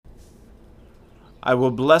I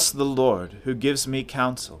will bless the Lord, who gives me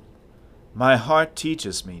counsel. My heart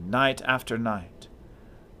teaches me night after night.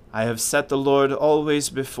 I have set the Lord always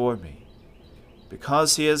before me.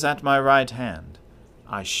 Because he is at my right hand,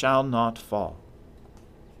 I shall not fall.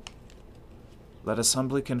 Let us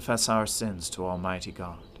humbly confess our sins to Almighty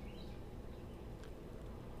God.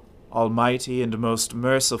 Almighty and most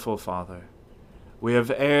merciful Father, we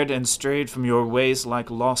have erred and strayed from your ways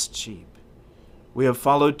like lost sheep. We have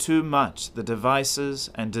followed too much the devices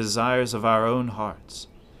and desires of our own hearts.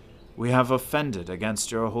 We have offended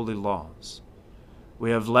against your holy laws.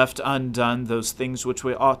 We have left undone those things which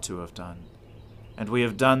we ought to have done, and we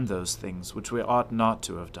have done those things which we ought not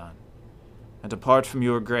to have done. And apart from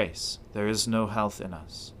your grace, there is no health in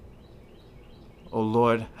us. O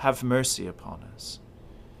Lord, have mercy upon us.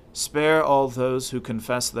 Spare all those who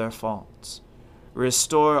confess their faults.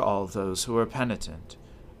 Restore all those who are penitent,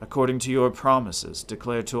 according to your promises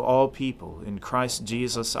declared to all people in Christ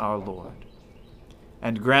Jesus our Lord.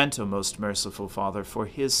 And grant, O most merciful Father, for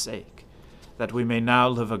his sake, that we may now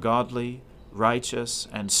live a godly, righteous,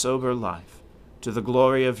 and sober life, to the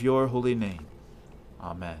glory of your holy name.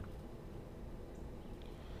 Amen.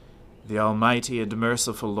 The Almighty and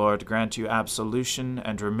merciful Lord grant you absolution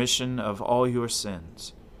and remission of all your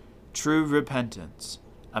sins, true repentance,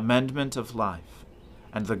 amendment of life,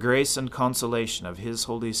 and the grace and consolation of his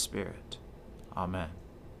Holy Spirit. Amen.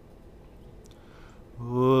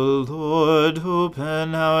 O Lord,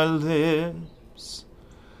 open our lips,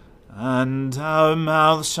 and our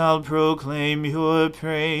mouth shall proclaim your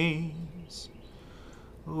praise.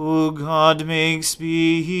 O God, make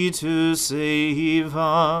speed to save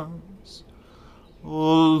us.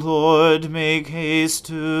 O Lord, make haste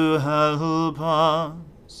to help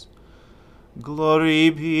us. Glory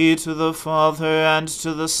be to the Father, and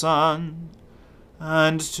to the Son,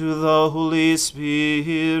 and to the Holy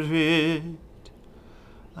Spirit,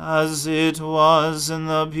 as it was in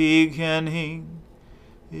the beginning,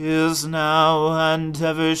 is now, and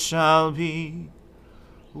ever shall be,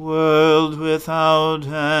 world without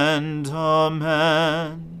end.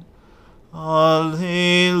 Amen. Alleluia.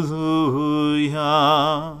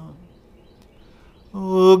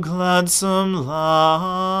 O gladsome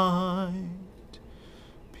light,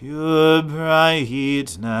 pure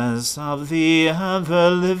brightness of the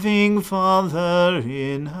ever-living Father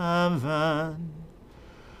in heaven,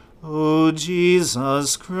 O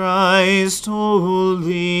Jesus Christ,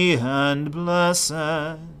 holy and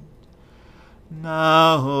blessed,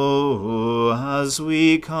 now as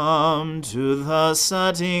we come to the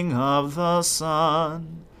setting of the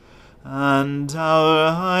sun, and our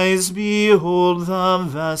eyes behold the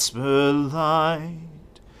vesper light,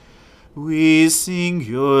 we sing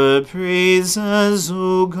your praises,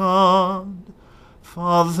 O God,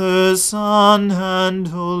 Father, Son, and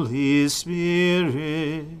Holy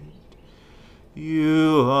Spirit.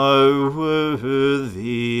 You are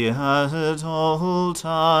worthy at all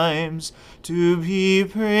times to be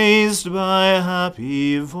praised by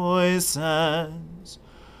happy voices,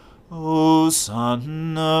 O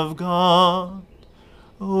Son of God,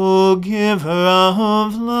 O Giver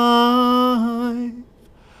of life,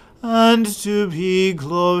 and to be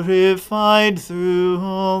glorified through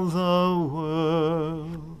all the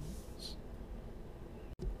worlds.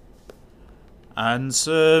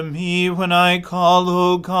 Answer me when I call,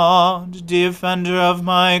 O God, defender of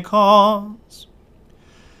my cause.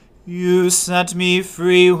 You set me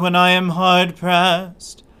free when I am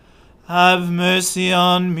hard-pressed. Have mercy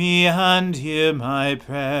on me and hear my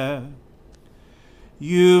prayer.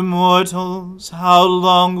 You mortals, how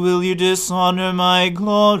long will you dishonor my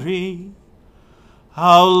glory?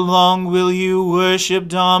 How long will you worship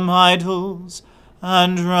dumb idols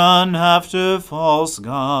and run after false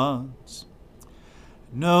gods?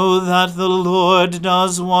 Know that the Lord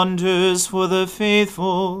does wonders for the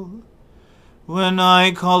faithful. When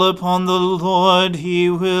I call upon the Lord, he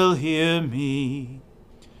will hear me.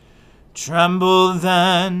 Tremble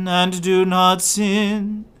then, and do not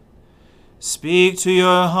sin. Speak to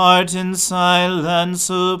your heart in silence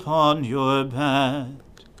upon your bed.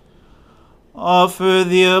 Offer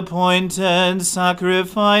the appointed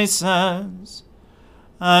sacrifices,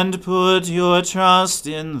 and put your trust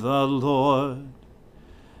in the Lord.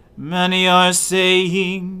 Many are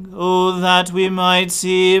saying, "Oh, that we might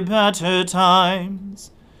see better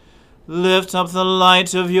times." Lift up the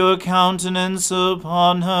light of your countenance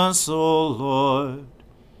upon us, O Lord.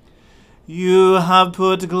 You have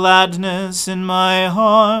put gladness in my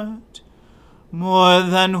heart, more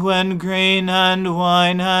than when grain and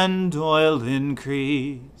wine and oil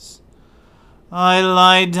increase. I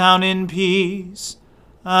lie down in peace,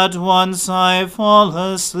 at once I fall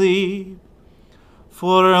asleep.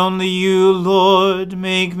 For only you, Lord,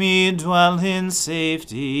 make me dwell in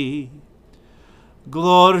safety.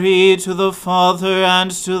 Glory to the Father, and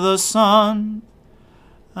to the Son,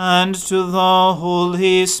 and to the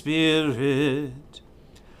Holy Spirit,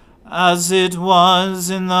 as it was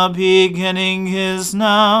in the beginning, is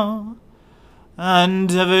now,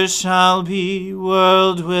 and ever shall be,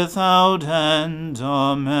 world without end.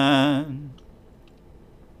 Amen.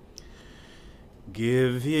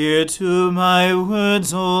 Give ear to my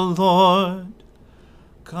words, O Lord.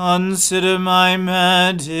 Consider my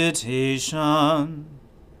meditation.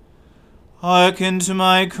 Hearken to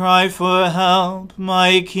my cry for help,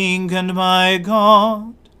 my King and my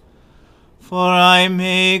God. For I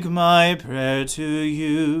make my prayer to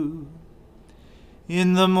you.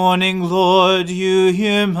 In the morning, Lord, you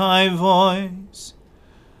hear my voice.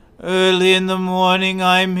 Early in the morning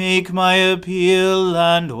I make my appeal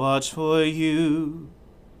and watch for you.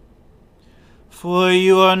 For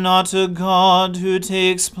you are not a God who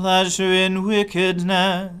takes pleasure in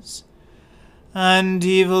wickedness, and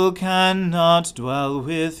evil cannot dwell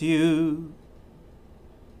with you.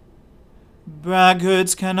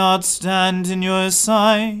 Braggarts cannot stand in your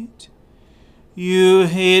sight. You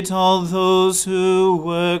hate all those who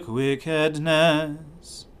work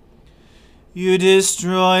wickedness. You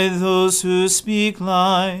destroy those who speak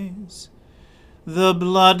lies. The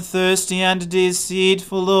bloodthirsty and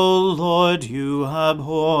deceitful, O Lord, you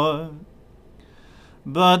abhor.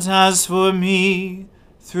 But as for me,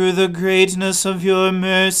 through the greatness of your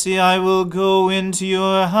mercy, I will go into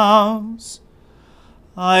your house.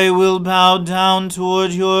 I will bow down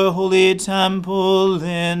toward your holy temple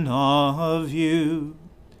in awe of you.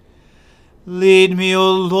 Lead me,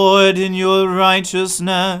 O Lord, in your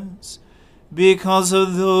righteousness, because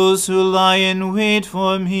of those who lie in wait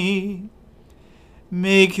for me.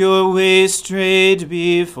 Make your way straight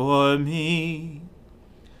before me.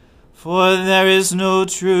 For there is no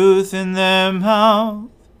truth in their mouth.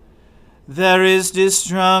 There is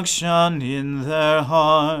destruction in their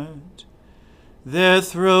heart. Their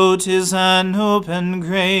throat is an open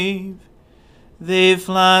grave. They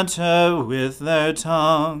flatter with their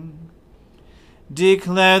tongue.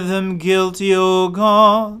 Declare them guilty, O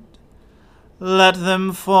God. Let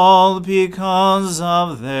them fall because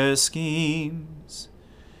of their schemes.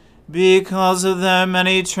 Because of their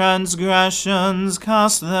many transgressions,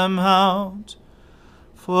 cast them out,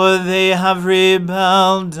 for they have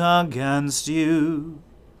rebelled against you.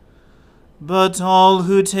 But all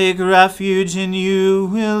who take refuge in you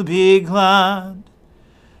will be glad.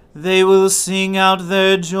 They will sing out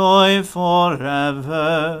their joy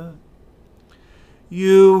forever.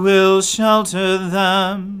 You will shelter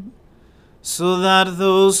them, so that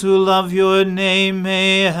those who love your name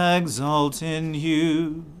may exalt in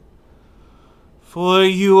you. For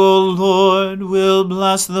you, O Lord, will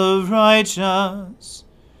bless the righteous.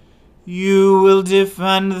 You will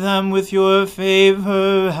defend them with your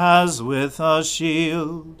favor as with a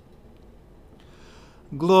shield.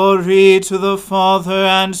 Glory to the Father,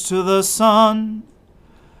 and to the Son,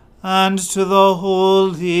 and to the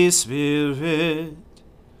Holy Spirit,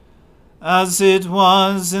 as it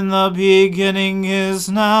was in the beginning, is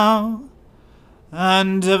now,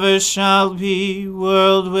 and ever shall be,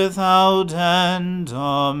 world without end.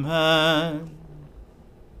 Amen.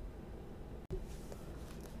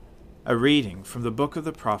 A reading from the book of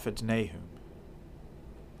the prophet Nahum.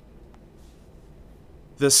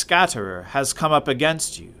 The scatterer has come up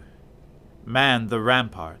against you. Man the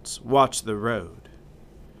ramparts, watch the road.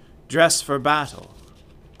 Dress for battle,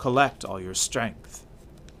 collect all your strength.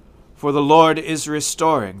 For the Lord is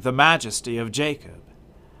restoring the majesty of Jacob,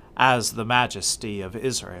 as the majesty of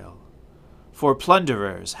Israel. For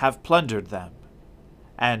plunderers have plundered them,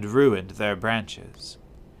 and ruined their branches.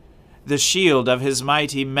 The shield of his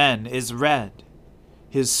mighty men is red.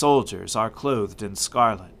 His soldiers are clothed in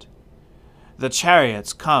scarlet. The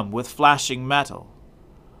chariots come with flashing metal.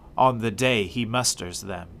 On the day he musters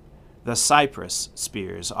them, the cypress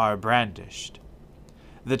spears are brandished.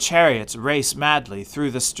 The chariots race madly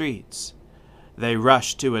through the streets. They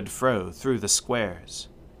rush to and fro through the squares.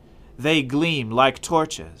 They gleam like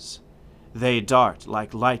torches. They dart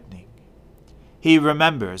like lightning. He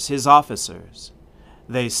remembers his officers.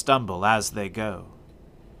 They stumble as they go.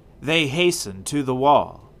 They hasten to the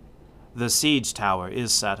wall. The siege tower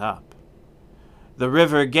is set up. The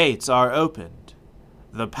river gates are opened.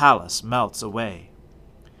 The palace melts away.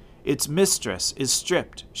 Its mistress is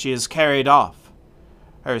stripped. She is carried off.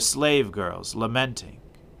 Her slave girls lamenting,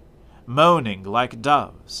 moaning like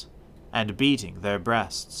doves, and beating their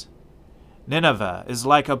breasts. Nineveh is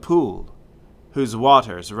like a pool, whose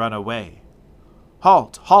waters run away.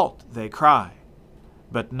 Halt, halt, they cry.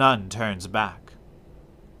 but none turns back.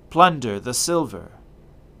 Plunder the silver,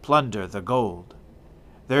 plunder the gold.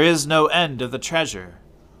 There is no end of the treasure,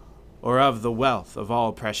 or of the wealth of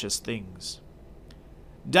all precious things.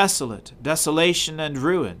 Desolate, desolation and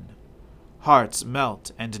ruin, hearts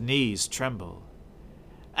melt and knees tremble.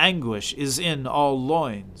 Anguish is in all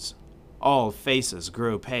loins, all faces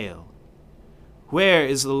grow pale. Where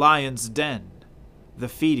is the lion's den, the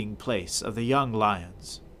feeding place of the young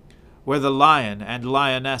lions, where the lion and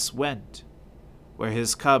lioness went, where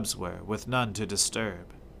his cubs were, with none to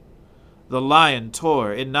disturb? The lion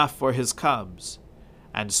tore enough for his cubs,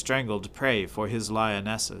 and strangled prey for his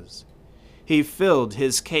lionesses. He filled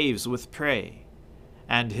his caves with prey,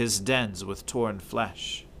 and his dens with torn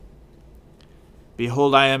flesh.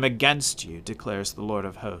 Behold, I am against you, declares the Lord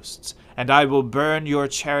of hosts, and I will burn your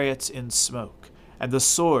chariots in smoke, and the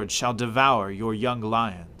sword shall devour your young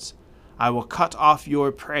lions. I will cut off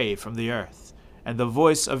your prey from the earth, and the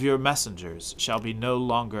voice of your messengers shall be no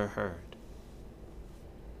longer heard.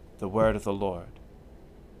 The word of the Lord.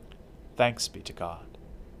 Thanks be to God.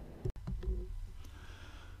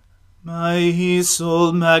 My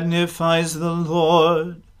soul magnifies the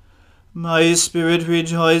Lord. My spirit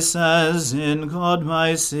rejoices in God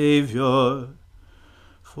my Saviour.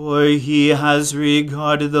 For he has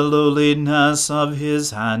regarded the lowliness of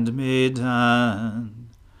his handmaiden.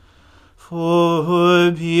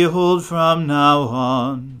 For behold, from now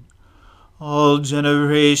on, all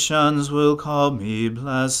generations will call me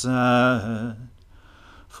blessed.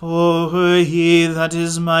 For he that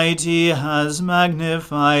is mighty has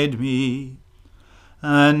magnified me,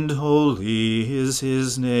 and holy is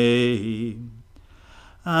his name.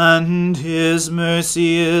 And his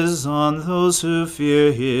mercy is on those who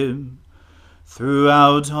fear him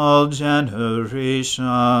throughout all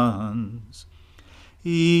generations.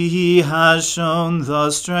 He has shown the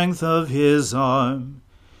strength of his arm.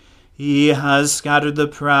 He has scattered the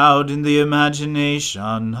proud in the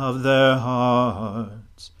imagination of their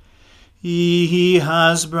hearts. He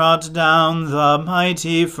has brought down the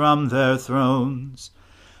mighty from their thrones,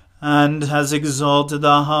 and has exalted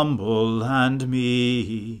the humble and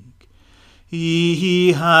meek.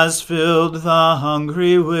 He has filled the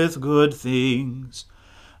hungry with good things,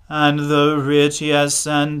 and the rich he has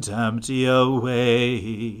sent empty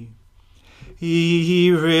away.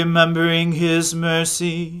 He, remembering his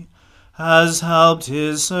mercy, has helped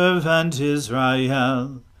his servant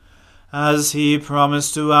Israel, as he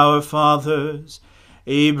promised to our fathers,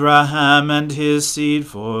 Abraham and his seed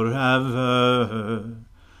forever.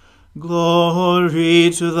 Glory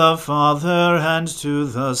to the Father, and to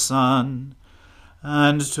the Son,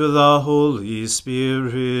 and to the Holy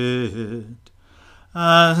Spirit,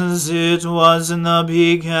 as it was in the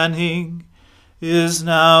beginning, is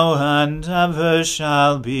now, and ever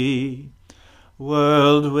shall be,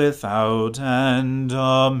 world without end.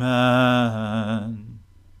 Amen.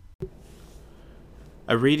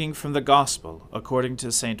 A reading from the Gospel according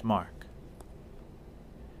to St. Mark.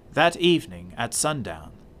 That evening at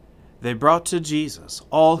sundown, they brought to Jesus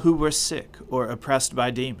all who were sick or oppressed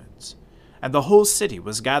by demons, and the whole city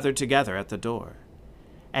was gathered together at the door.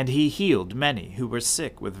 And he healed many who were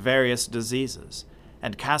sick with various diseases,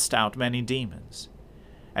 and cast out many demons.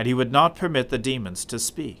 And he would not permit the demons to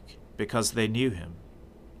speak, because they knew him.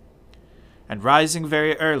 And rising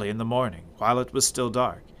very early in the morning, while it was still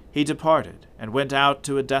dark, he departed, and went out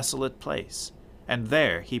to a desolate place, and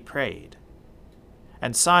there he prayed.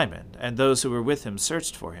 And Simon and those who were with him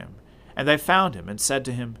searched for him, and they found him, and said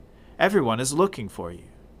to him, Everyone is looking for you.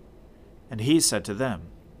 And he said to them,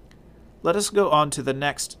 Let us go on to the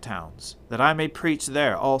next towns, that I may preach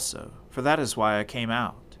there also, for that is why I came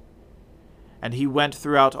out. And he went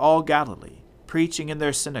throughout all Galilee, preaching in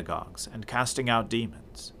their synagogues, and casting out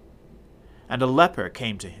demons. And a leper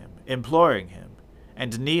came to him, imploring him,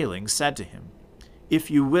 and kneeling said to him, If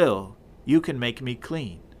you will, you can make me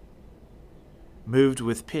clean. Moved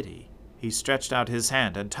with pity, he stretched out his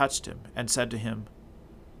hand and touched him, and said to him,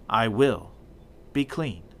 I will, be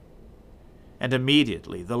clean. And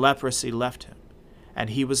immediately the leprosy left him,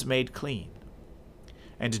 and he was made clean.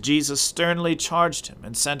 And Jesus sternly charged him,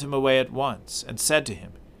 and sent him away at once, and said to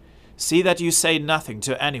him, See that you say nothing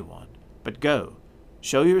to anyone, but go,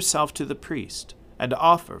 show yourself to the priest, and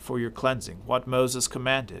offer for your cleansing what Moses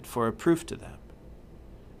commanded for a proof to them.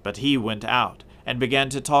 But he went out, and began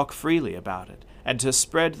to talk freely about it, and to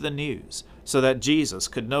spread the news, so that Jesus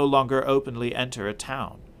could no longer openly enter a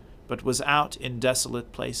town, but was out in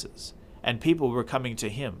desolate places, and people were coming to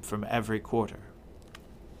him from every quarter.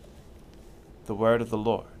 The word of the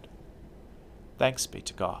Lord. Thanks be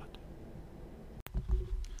to God.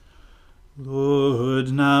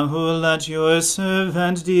 Lord, now let your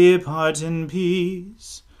servant depart in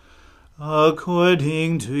peace,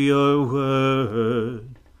 according to your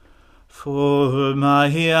word. For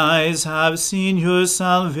my eyes have seen your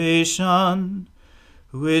salvation,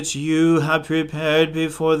 which you have prepared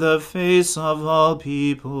before the face of all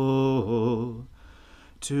people,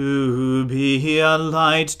 to be a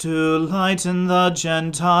light to lighten the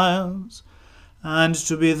Gentiles, and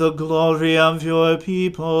to be the glory of your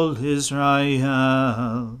people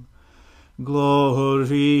Israel.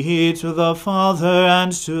 Glory to the Father,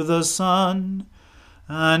 and to the Son,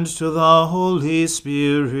 and to the Holy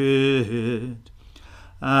Spirit,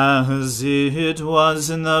 as it was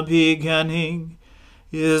in the beginning,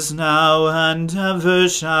 is now, and ever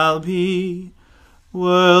shall be,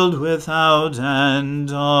 world without end.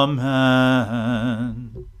 Amen.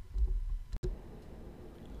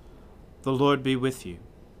 The Lord be with you.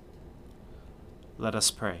 Let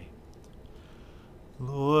us pray.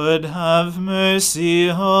 Lord, have mercy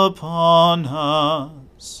upon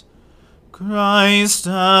us. Christ,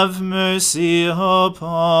 have mercy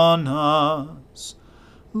upon us.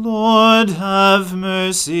 Lord, have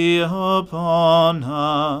mercy upon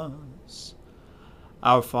us.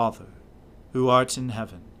 Our Father, who art in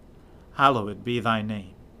heaven, hallowed be thy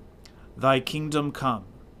name. Thy kingdom come,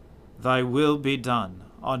 thy will be done,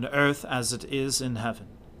 on earth as it is in heaven.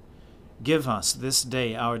 Give us this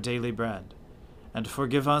day our daily bread, and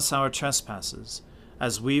forgive us our trespasses,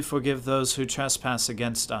 as we forgive those who trespass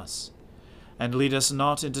against us. And lead us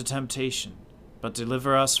not into temptation, but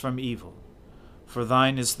deliver us from evil. For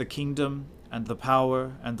thine is the kingdom, and the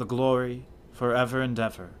power, and the glory, forever and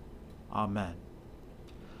ever. Amen.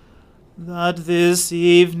 That this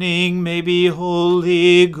evening may be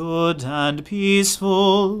holy, good, and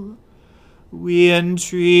peaceful, we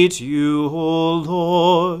entreat you, O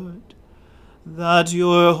Lord, that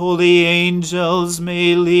your holy angels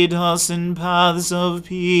may lead us in paths of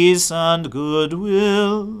peace and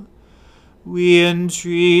goodwill. We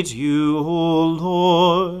entreat you, O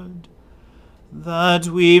Lord, that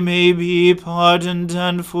we may be pardoned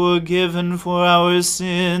and forgiven for our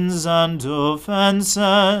sins and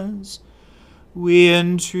offenses. We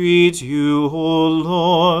entreat you, O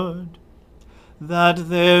Lord, that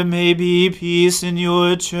there may be peace in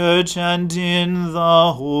your church and in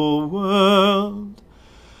the whole world.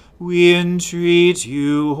 We entreat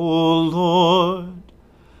you, O Lord,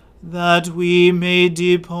 that we may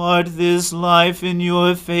depart this life in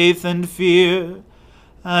your faith and fear,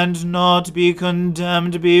 and not be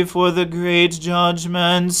condemned before the great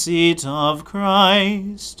judgment seat of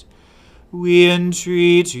Christ. We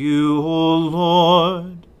entreat you, O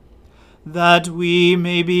Lord, that we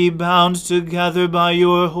may be bound together by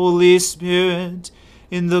your Holy Spirit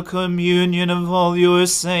in the communion of all your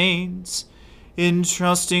saints,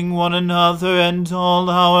 entrusting one another and all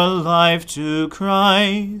our life to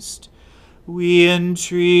Christ. We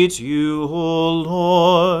entreat you, O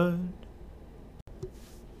Lord.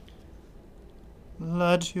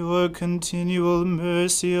 Let your continual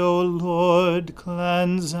mercy, O Lord,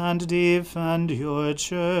 cleanse and defend your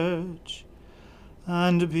church.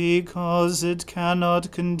 And because it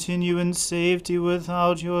cannot continue in safety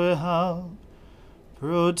without your help,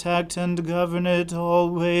 protect and govern it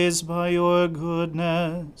always by your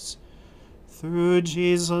goodness. Through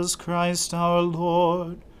Jesus Christ our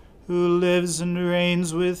Lord, who lives and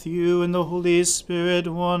reigns with you in the Holy Spirit,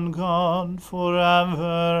 one God,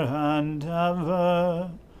 forever and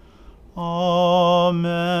ever.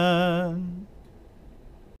 Amen.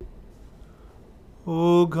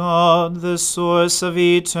 O God, the source of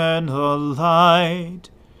eternal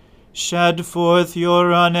light, shed forth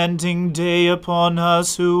your unending day upon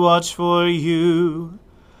us who watch for you,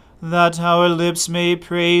 that our lips may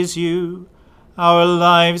praise you, our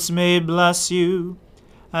lives may bless you,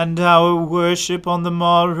 and our worship on the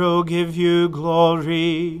morrow give you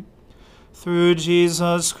glory. Through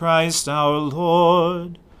Jesus Christ our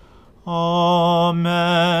Lord.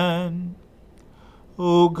 Amen.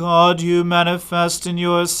 O God, you manifest in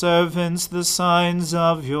your servants the signs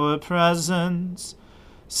of your presence.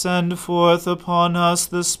 Send forth upon us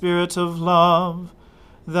the Spirit of love,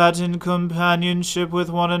 that in companionship with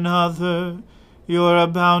one another your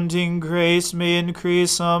abounding grace may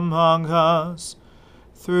increase among us.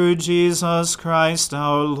 Through Jesus Christ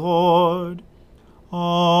our Lord.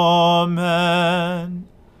 Amen.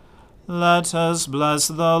 Let us bless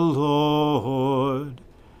the Lord.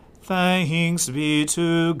 Thanks be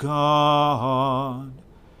to God.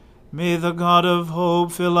 May the God of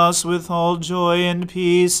hope fill us with all joy and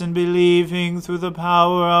peace in believing through the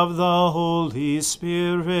power of the Holy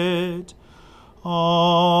Spirit.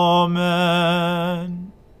 Amen.